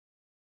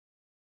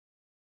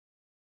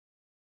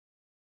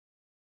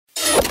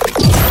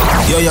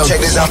Yo, check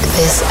this out.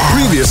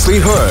 Previously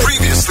heard.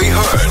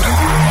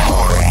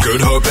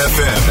 Good Hope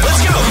FM.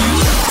 Let's go.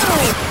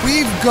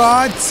 We've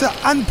got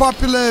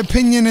Unpopular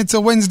Opinion. It's a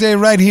Wednesday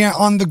right here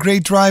on The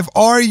Great Drive.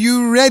 Are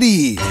you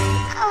ready?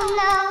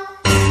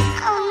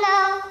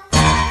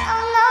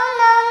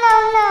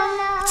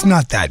 It's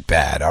not that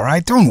bad, all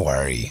right? Don't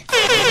worry.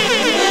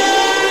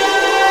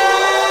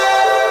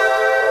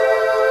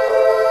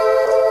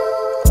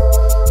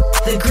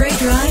 The Great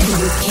Drive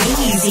with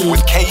K-Easy.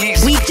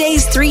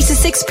 Weekdays 3 to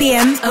 6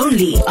 p.m.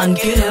 only on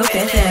Good Hope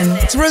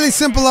FM. It's really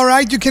simple, all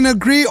right? You can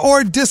agree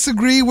or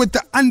disagree with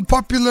the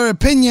unpopular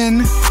opinion,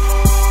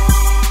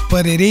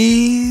 but it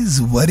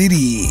is what it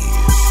is.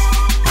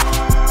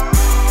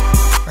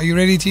 Are you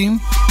ready, team?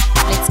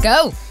 Let's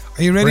go.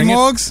 Are you ready,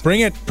 Morgs?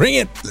 Bring it.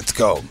 Let's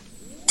go.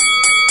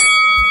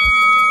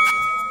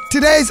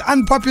 Today's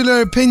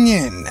unpopular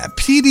opinion.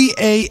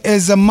 PDA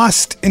is a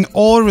must in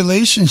all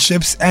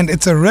relationships, and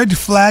it's a red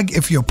flag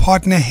if your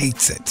partner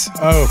hates it.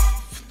 Oh.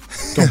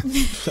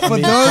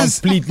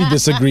 Completely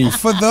disagree.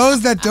 For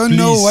those that don't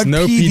know what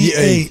no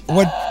PDA.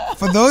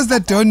 For those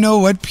that don't know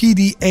what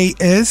PDA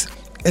is,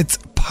 it's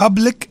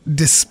public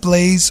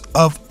displays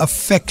of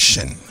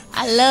affection.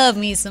 I love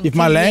me some If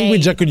my PDA.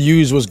 language I could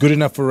use was good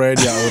enough for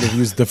radio, I would have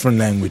used different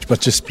language. But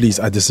just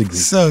please, I disagree.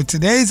 So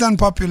today's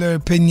unpopular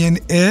opinion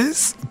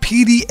is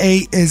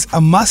PDA is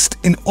a must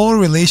in all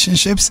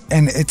relationships,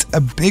 and it's a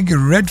big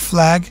red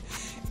flag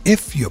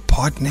if your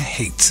partner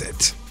hates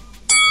it.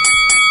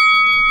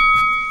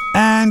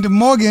 And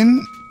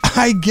Morgan,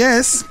 I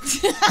guess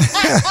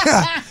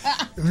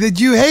that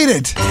you hate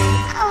it.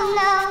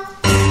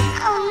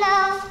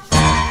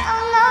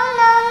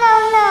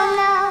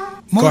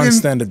 Morgan, Can't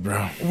stand it,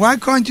 bro. why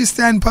can't you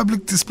stand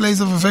public displays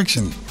of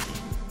affection?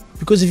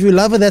 Because if you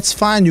love her, that's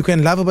fine. You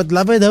can love her, but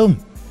love her at home.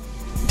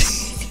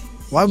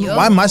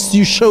 Why must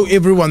you show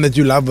everyone that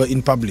you love her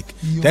in public?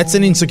 That's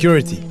an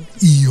insecurity.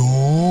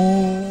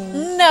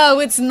 No,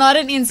 it's not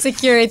an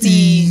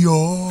insecurity.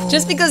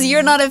 Just because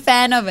you're not a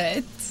fan of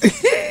it.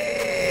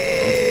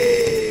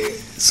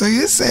 So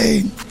you're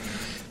saying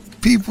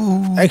people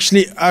who...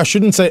 Actually, I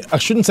shouldn't say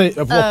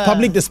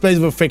public displays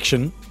of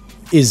affection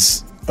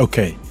is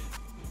okay.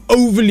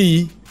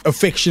 Overly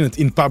affectionate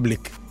in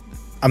public,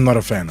 I'm not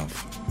a fan of.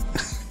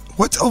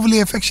 What's overly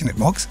affectionate,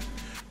 Mox?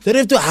 They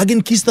have to hug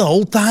and kiss the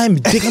whole time.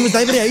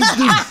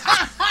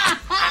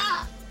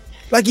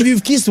 Like if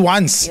you've kissed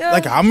once,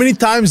 like how many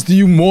times do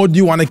you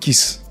want to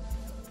kiss?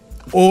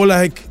 Or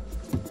like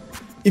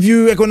if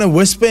you are gonna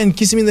whisper and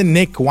kiss him in the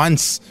neck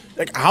once,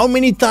 like how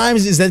many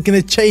times is that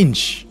gonna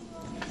change?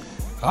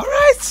 All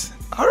right.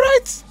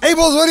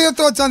 Abels, what are your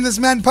thoughts on this,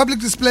 man? Public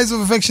displays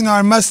of affection are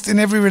a must in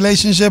every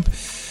relationship,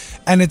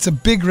 and it's a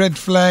big red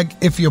flag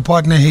if your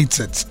partner hates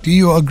it. Do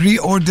you agree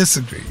or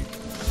disagree?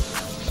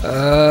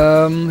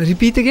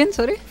 Repeat again,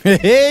 sorry?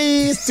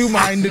 Hey, he's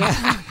two-minded.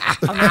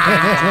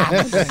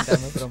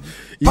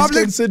 He's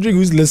considering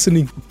who's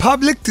listening.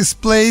 Public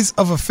displays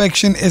of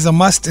affection is a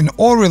must in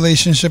all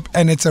relationship,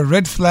 and it's a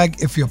red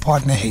flag if your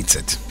partner hates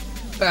it.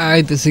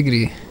 I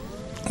disagree.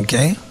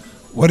 Okay.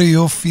 What are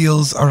your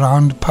feels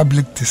around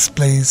public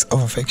displays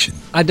of affection?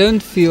 I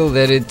don't feel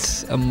that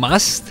it's a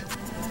must.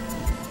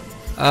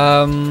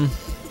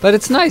 But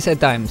it's nice at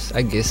times,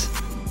 I guess.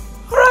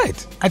 All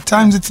right. At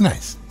times it's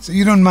nice. So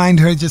you don't mind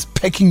her just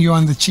pecking you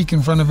on the cheek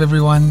in front of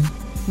everyone?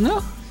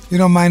 No. You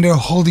don't mind her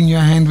holding your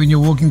hand when you're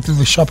walking through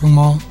the shopping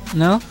mall?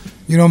 No.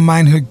 You don't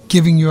mind her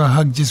giving you a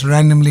hug just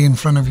randomly in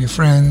front of your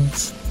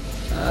friends?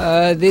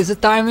 There's a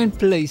time and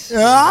place.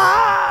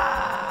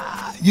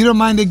 You don't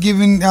mind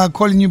her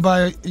calling you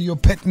by your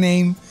pet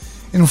name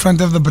in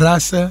front of the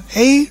brasa?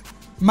 Hey,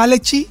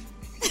 Malachi?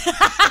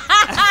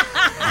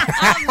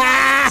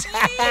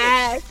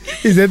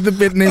 Is that the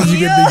pet names you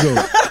get to go?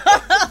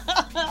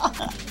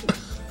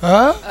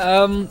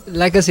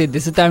 Like I said,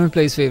 there's a time and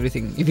place for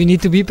everything. If you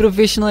need to be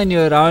professional and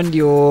you're around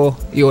your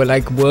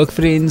like work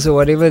friends or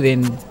whatever,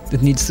 then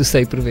it needs to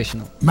stay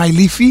professional. My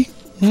leafy?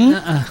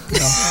 No.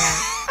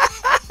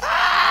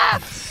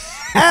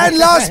 And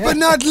last but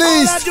not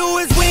least, all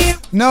I do is win.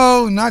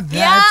 No, not that.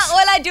 Yeah,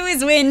 all I do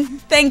is win.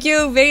 Thank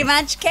you very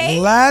much, Kay.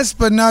 Last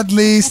but not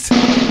least,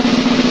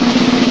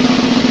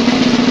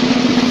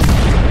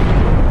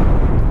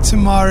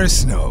 Tamara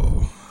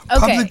Snow. Okay.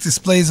 Public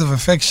displays of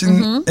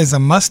affection is a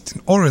must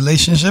in all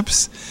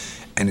relationships,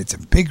 and it's a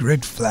big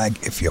red flag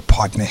if your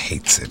partner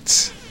hates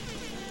it.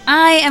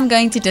 I am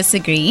going to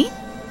disagree.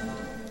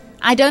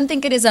 I don't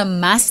think it is a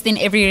must in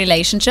every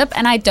relationship,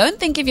 and I don't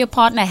think if your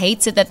partner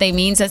hates it that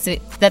means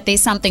that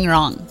there's something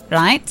wrong,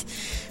 right?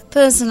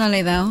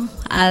 Personally, though,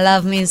 I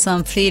love me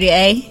some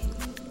PDA,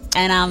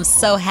 and I'm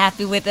so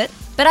happy with it.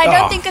 But I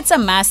don't think it's a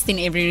must in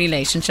every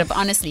relationship,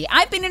 honestly.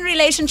 I've been in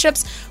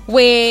relationships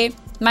where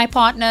my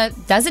partner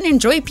doesn't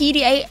enjoy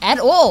PDA at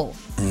all.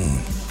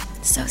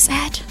 So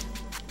sad.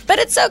 But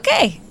it's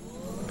okay.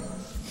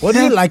 What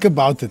do you like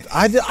about it?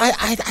 I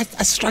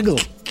struggle.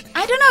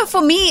 I don't know.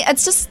 For me,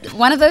 it's just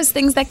one of those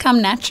things that come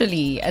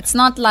naturally. It's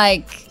not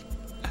like...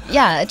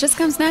 Yeah, it just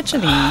comes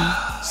naturally.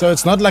 So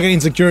it's not like an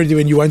insecurity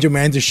when you want your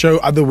man to show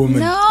other women,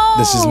 No,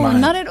 this is mine.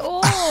 not at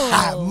all.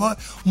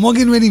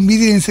 Morgan went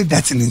immediately and said,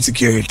 that's an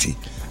insecurity.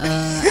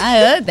 I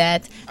heard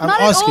that. Not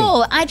asking. at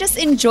all. I just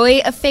enjoy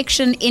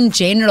affection in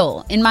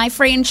general. In my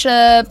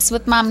friendships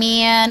with my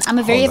man, I'm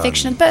a very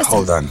affectionate person.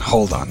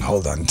 Hold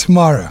on.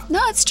 Tomorrow, No,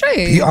 it's true.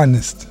 be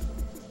honest.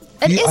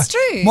 It is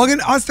true. Morgan,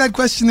 ask that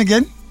question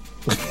again.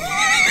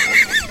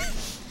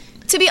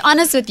 To be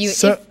honest with you,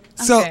 So-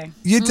 So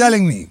you're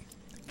telling me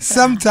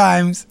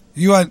sometimes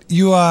you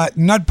are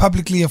not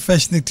publicly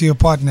affectionate to your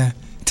partner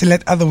to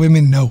let other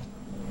women know.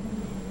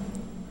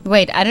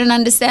 wait, I don't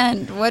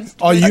understand. What?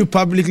 Are you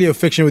publicly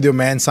affectionate with your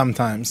man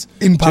sometimes?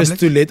 In public? Just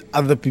to let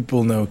other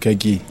people know,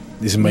 Kaki,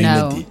 this is my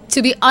No. lady.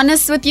 To be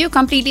honest with you,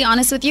 completely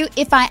honest with you,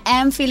 if I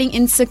am feeling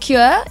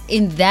insecure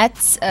in that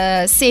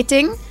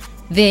setting,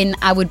 then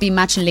I would be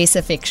much less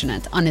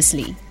affectionate,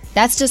 honestly.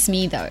 That's just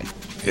me, though.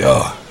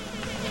 Yeah.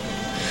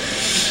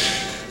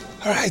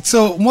 All right.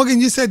 So Morgan,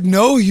 you said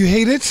no, you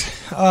hate it.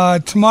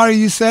 Tamara,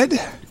 you said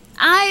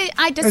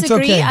I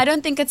disagree. okay. I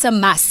don't think it's a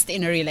must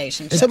in a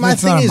relationship. So my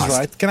it's not thing a is, must.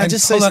 right, can I And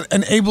just say... hold on,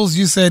 and Abel's,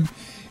 you said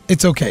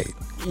it's okay.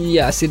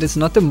 Yeah, see, it's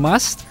not a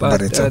must, but,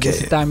 But it's there's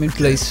okay. a time and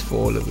place for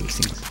all of these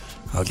things.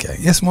 Okay.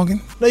 Yes,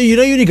 Morgan. No, you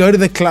know, you go to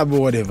the club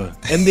or whatever,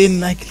 and then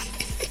like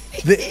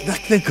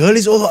the girl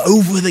is all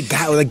over the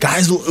guy, or the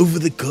guy's all over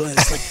the girl.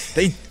 It's like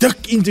they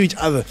duck into each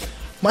other.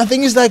 My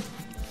thing is like,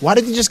 why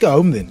don't you just go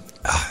home then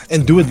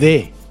and do it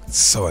there? It's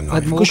so But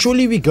annoying. more- Because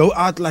surely we go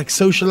out like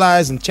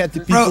socialize and chat to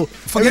people. Bro,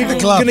 forget the We're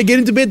club. gonna get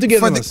into bed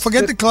together.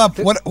 Forget the club.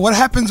 What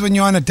happens when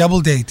you're on a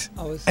double date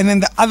and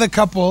then the other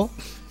couple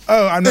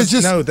Oh, I'm not. is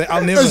just I'll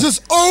never. It's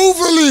just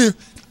overly.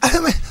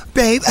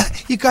 Babe,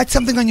 you got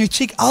something on your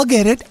cheek. I'll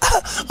get it.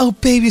 Oh,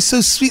 babe, you're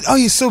so sweet. Oh,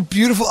 you're so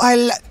beautiful.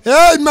 Hey,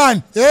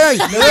 man. Hey.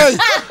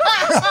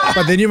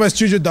 But then you must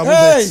choose your double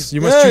Hey, dates.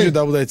 You must hey, choose your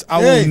double dates. I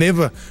hey. will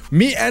never.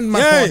 Me and my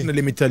Hey. partner,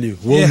 let me tell you,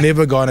 will Yeah.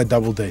 never go on a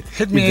double date.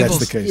 Hit me, if that's Abels.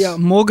 the case. Yeah,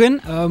 Morgan,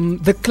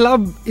 the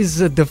club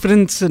is a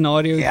different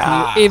scenario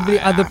to every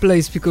other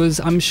place because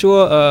I'm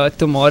sure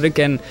Tamara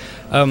can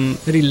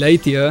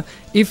relate here.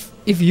 If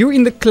you're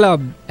in the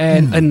club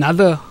and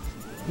another,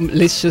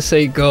 let's just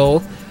say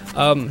girl,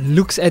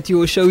 looks at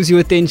you or shows you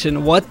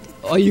attention, what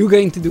are you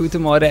going to do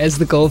tomorrow as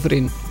the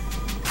girlfriend?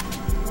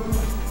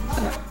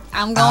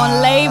 I'm going to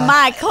lay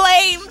my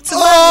claim to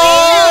my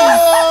man.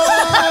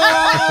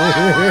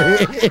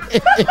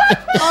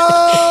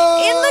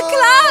 In the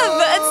club.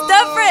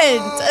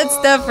 It's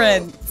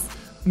different.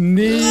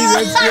 You're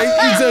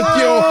insecure.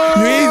 You're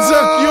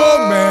insecure,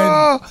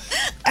 man.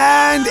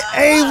 And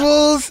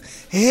Abel's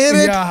hit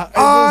it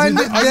on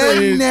the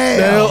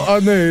nail.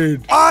 On the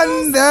head.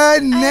 On the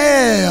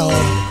nail.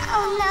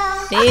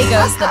 There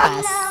goes the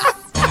bus.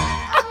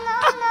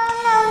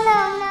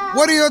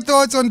 What are your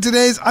thoughts on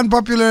today's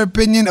unpopular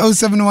opinion?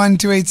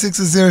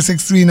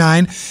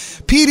 071-286-0639.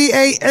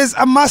 PDA is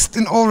a must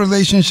in all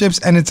relationships,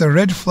 and it's a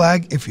red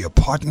flag if your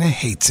partner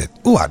hates it.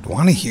 Ooh, I'd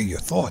want to hear your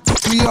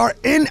thoughts. We are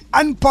in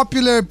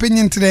unpopular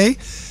opinion today.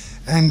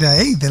 And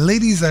hey, the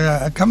ladies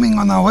are coming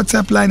on our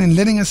WhatsApp line and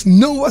letting us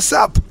know what's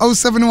up.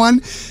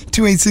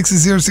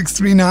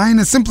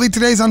 071-286-0639. Simply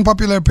today's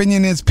unpopular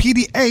opinion is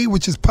PDA,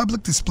 which is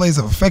public displays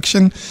of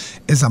affection,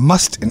 is a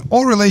must in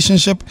all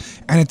relationship,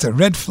 and it's a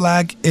red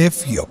flag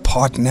if your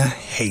partner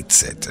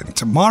hates it. And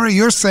Tamara,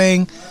 you're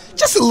saying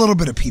just a little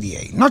bit of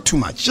PDA, not too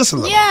much, just a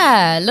little.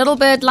 Yeah, a little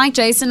bit like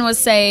Jason was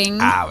saying.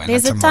 We're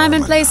There's not a time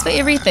and tomorrow, place for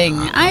everything.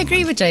 I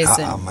agree with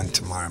Jason. Man,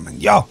 Tamara, man.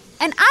 Yo.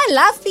 And I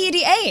love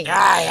PDA.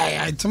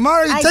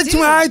 Tomorrow, you I take do.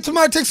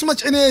 tomorrow takes so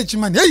much energy,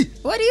 man. Hey.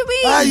 What do you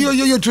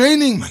mean? You're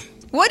training, man.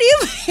 What do you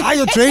mean?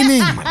 You're training,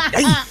 man.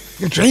 Hey,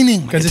 you're training,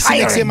 man. Because You're it's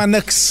next tiring. my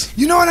next.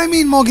 You know what I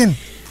mean, Morgan?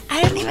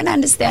 I don't even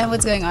understand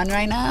what's going on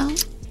right now.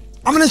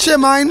 I'm going to share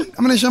mine. I'm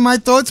going to share my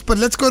thoughts, but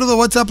let's go to the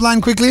WhatsApp line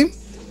quickly.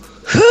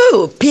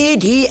 Whew,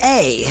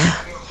 PDA.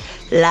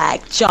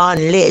 Like John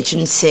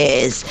Legend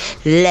says,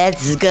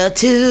 let's go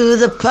to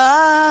the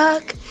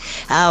park.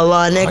 I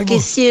wanna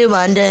kiss you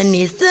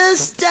underneath the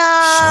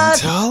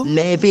stars. Chantal?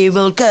 Maybe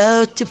we'll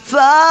go too far.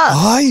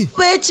 Aye.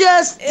 We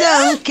just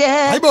don't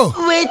care. Aibo.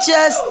 We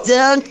just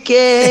don't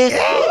care.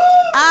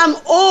 I'm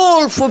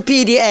all for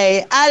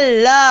PDA. I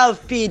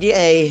love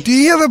PDA. Do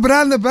you hear the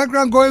brand in the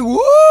background going,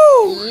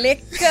 woo?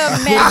 Liquor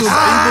man.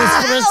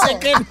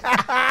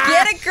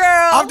 Get it,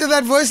 girl. After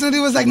that voice note, he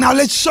was like, now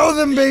let's show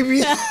them,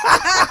 baby.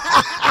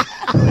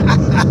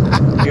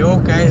 Yo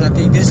guys, I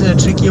think this is a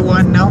tricky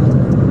one now.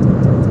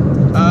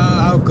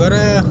 I've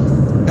gotta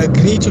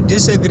agree to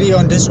disagree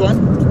on this one.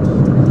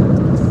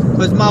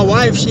 Because my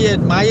wife, she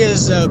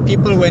admires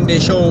people when they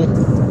show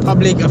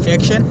public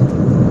affection.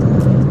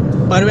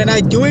 But when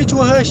I do it to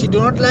her, she do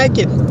not like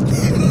it.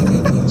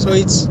 So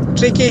it's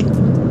tricky.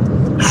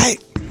 Hi.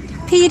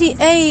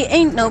 PDA,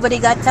 ain't nobody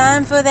got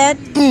time for that.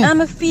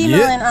 I'm a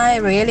female and I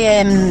really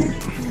am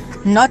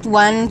not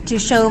one to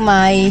show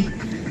my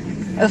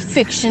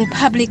affection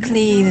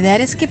publicly.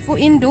 That is kept for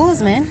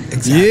indoors, man.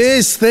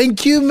 Yes,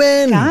 thank you,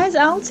 man. Guys,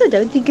 I also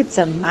don't think it's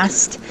a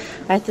must.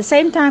 At the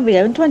same time, we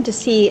don't want to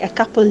see a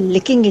couple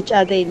licking each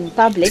other in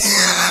public.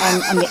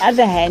 And on the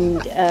other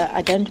hand,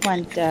 I don't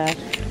want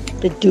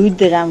the dude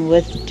that I'm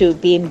with to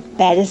be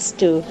embarrassed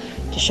to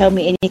to show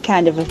me any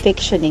kind of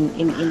affection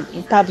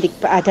in public.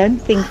 But I don't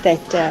think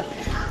that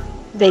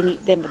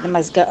they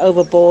must go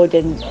overboard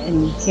and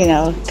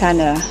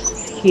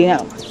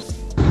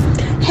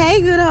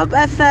Hey, Good Hope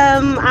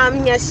FM.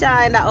 I'm Yasha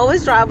and I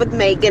always drive with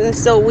Megan,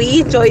 so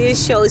we enjoy your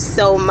show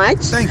so much.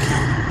 Thank you.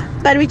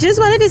 But we just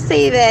wanted to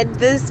say that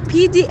this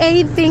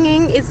PDA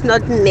thinging is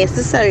not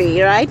necessary,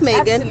 right,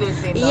 Megan?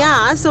 Absolutely not.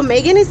 Yeah, so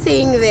Megan is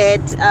saying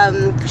that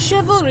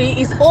chivalry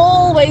is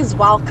always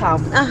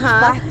welcome.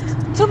 Uh-huh. But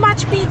too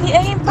much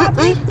PDA in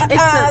public,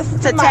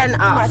 it's a turn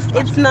off.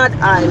 It's not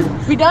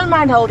on. We don't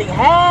mind holding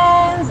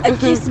hands, a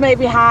kiss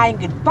maybe hi and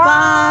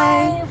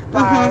goodbye,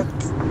 but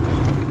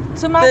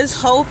too much. This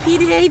whole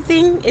PDA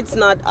thing, it's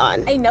not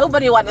on. Ain't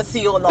nobody want to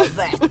see all of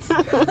that.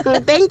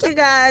 Thank you,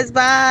 guys.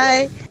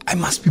 Bye. I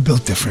must be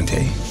built different,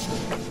 eh?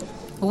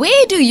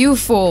 Where do you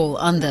fall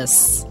on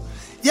this?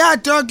 Yeah,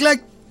 dog,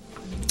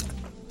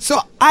 so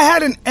I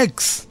had an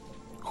ex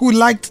who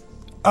liked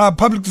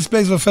public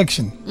displays of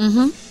affection.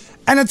 Mm-hmm.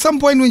 And at some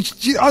point when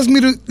she asked me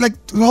to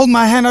hold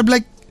my hand, I'd be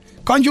like,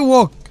 can't you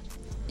walk?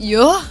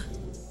 Yeah?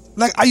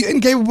 Like, are you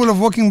incapable of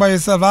walking by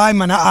yourself? Hi,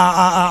 man. Okay.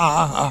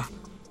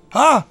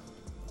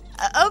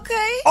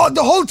 Oh,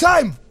 the whole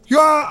time.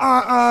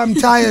 I'm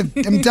tired.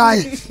 I'm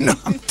tired. No,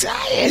 I'm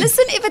tired.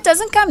 Listen, if it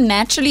doesn't come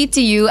naturally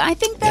to you, I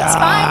think that's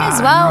fine as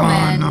well,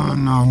 man. No.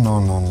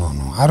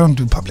 I don't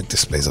do public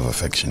displays of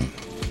affection.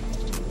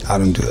 I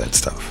don't do that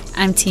stuff.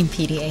 I'm Team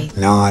PDA.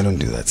 No, I don't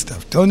do that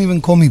stuff. Don't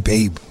even call me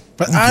babe.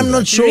 But I'm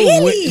not sure.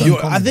 Really?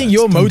 I think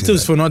your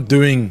motives for not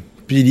doing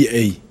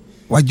PDA.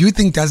 What you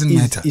think doesn't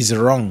matter. Is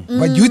wrong.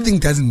 What you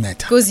think doesnn't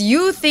matter. Because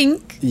you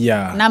think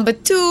number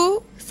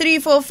 2, 3,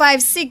 4,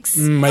 5, 6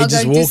 might are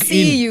just going walk to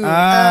see in. you. No.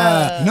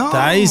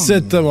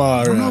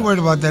 I'm not worried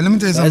about that. Let me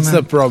tell you something, That's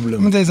man. the problem.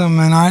 Let me tell you something,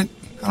 man. All right?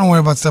 I don't worry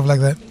about stuff like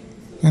that.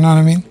 You know what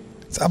I mean?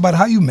 It's about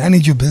how you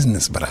manage your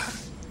business, bruh.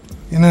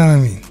 You know what I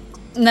mean?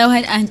 No,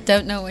 I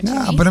don't know what you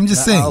mean. But I'm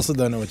just saying. I also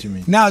don't know what you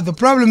mean. Now, the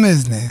problem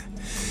is,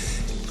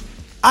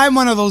 I'm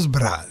one of those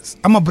bras.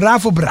 I'm a bra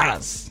for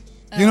bras.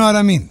 You know what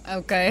I mean?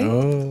 Okay.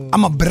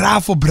 I'm a bra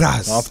for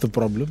bras. Half the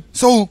problem.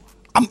 So,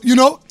 I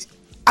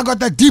got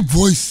that deep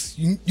voice.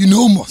 You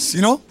know, Moss,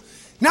 Now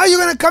you're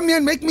going to come here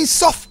and make me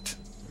soft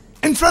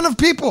in front of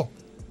people.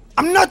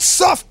 I'm not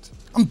soft.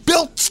 I'm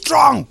built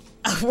strong.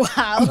 Wow.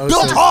 I'm built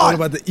It's all hard.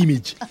 about the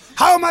image.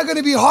 How am I going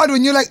to be hard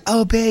when you're like,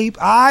 oh, babe,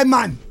 aye,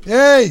 man.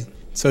 Hey.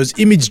 So it's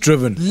image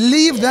driven.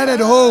 Leave that at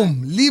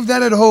home. Leave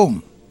that at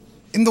home.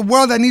 In the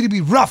world, I need to be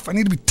rough. I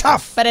need to be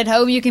tough. But at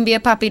home, you can be a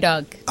puppy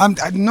dog.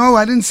 No,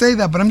 I didn't say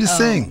that, but I'm just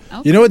saying.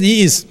 Okay. You know what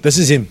he is? This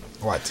is him.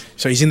 What?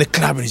 So he's in the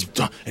club and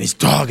his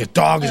dog is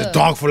a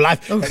dog for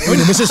life. And when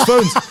he misses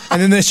phones,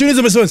 and then as soon as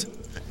he misses phones,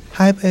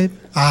 hi, babe.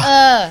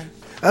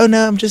 Oh,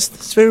 no,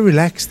 it's very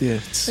relaxed there.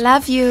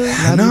 Love you.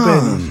 Love you,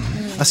 baby.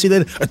 I see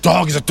that a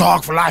dog is a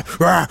dog for life.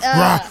 Club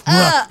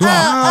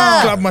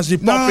must be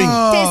popping.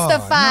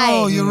 Testify.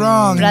 No, you're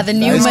wrong. Brother That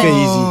Newman. is crazy.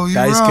 You're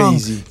That is wrong.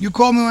 crazy. You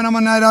call me when I'm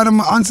on night out, I'm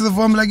gonna answer the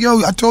phone, be like,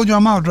 yo, I told you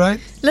I'm out, right?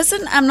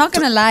 Listen, I'm not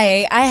going to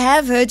lie. I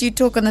have heard you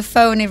talk on the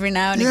phone every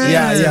now and again.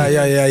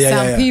 Yeah.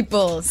 Some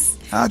people's.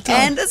 I tell-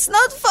 And it's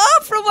not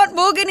far from what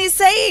Morgan is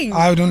saying.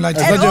 I don't like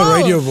to It's not your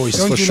radio voice,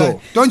 Don't for you sure.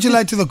 lie. Don't you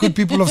lie to the good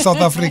people of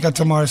South Africa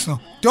tomorrow, Snow.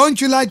 Don't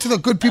you lie to the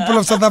good people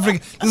of South Africa.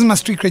 This is my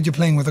street cred you're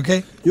playing with,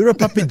 okay? You're a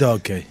puppy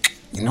dog, okay?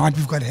 You know what?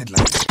 We've got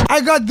headlines.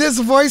 I got this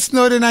voice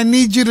note and I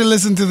need you to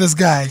listen to this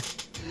guy.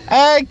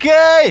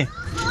 Okay.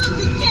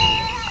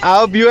 I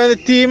hope you and the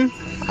team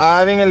are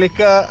having a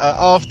lekker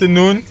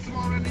afternoon.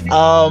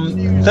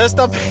 This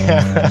topic,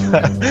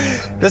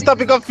 this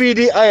topic of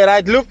PDA,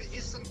 right? Look,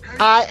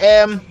 I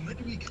am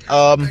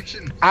for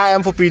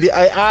PDA.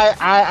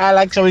 I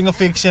like showing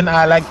affection.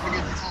 I like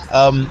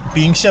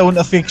being shown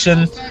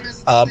affection.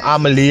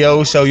 I'm a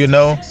Leo, so we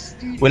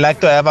like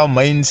to have our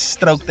minds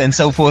stroked and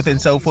so forth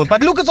and so forth.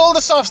 But look at all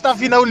the soft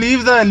stuff,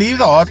 leave the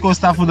hardcore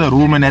stuff for the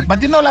room and that.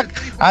 But like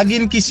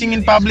hugging, kissing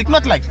in public,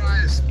 not like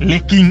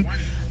licking,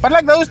 but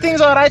like those things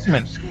are right,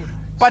 man.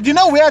 But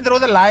where I draw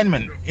the line,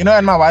 man.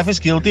 And my wife is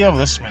guilty of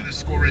this, man.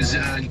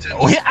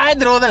 Where I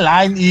draw the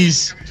line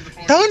is,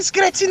 don't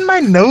scratch in my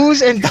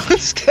nose and don't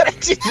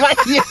scratch in my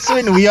ears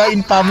when we are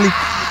in public.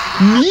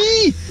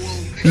 Me,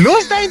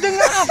 los die dinge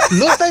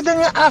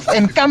af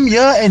and come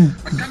here and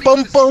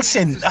pimples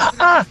and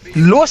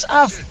los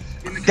af.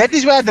 That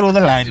is where I draw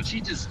the line.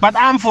 But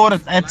I'm for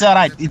it. It's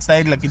alright. It's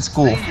like it's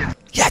cool.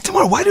 Yeah,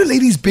 tomorrow, why do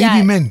ladies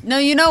baby men? No,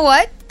 you know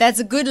what? That's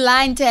a good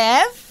line to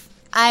have.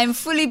 I'm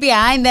fully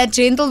behind that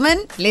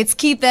gentleman. Let's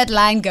keep that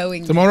line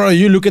going. Tomorrow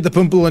you look at the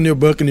pimple on your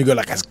back and you go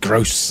like, that's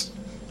gross.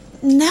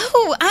 No,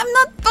 I'm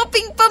not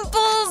popping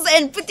pimples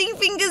and putting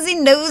fingers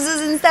in noses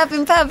and stuff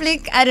in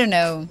public. I don't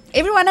know.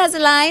 Everyone has a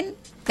line.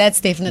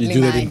 That's definitely You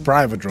do that mine. in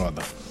private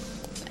rather.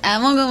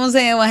 I'm not going to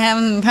say what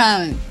happens in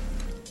private.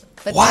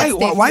 But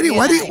Why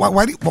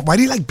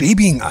do you like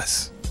babying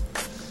us?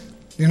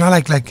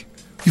 Like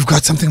you've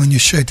got something on your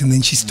shirt and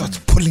then she starts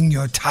pulling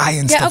your tie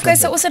and stuff okay, like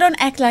so also don't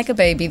act like a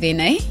baby then,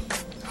 eh?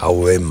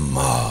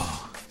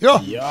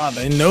 that. Yeah,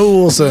 they know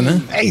also, no?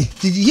 Hey,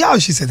 did you hear how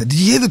she said that? Did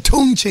you hear the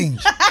tone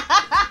change?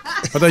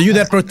 But are you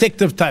that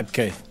protective type,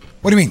 Kay?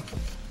 What do you mean?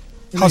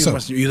 How so?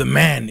 You're the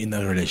man in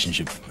the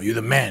relationship. Are you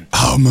the man?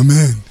 Oh, I'm a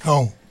man.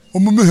 Oh,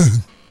 I'm a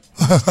man.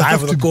 Die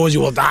for the cause,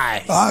 you will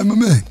die. I'm a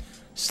man.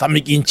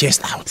 Stomach in,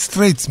 chest out.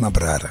 Straight, my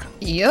brother.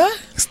 Yeah?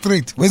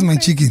 Straight. Where's my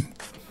chicken?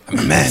 I'm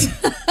a man.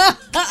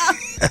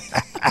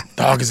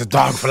 Dog is a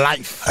dog for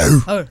life. Oh.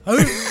 Feel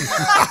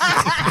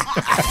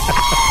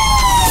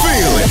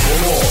it.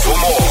 For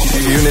more,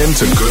 tune in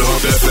to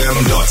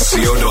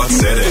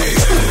goodhopefm.co.za.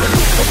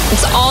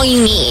 It's all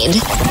you need.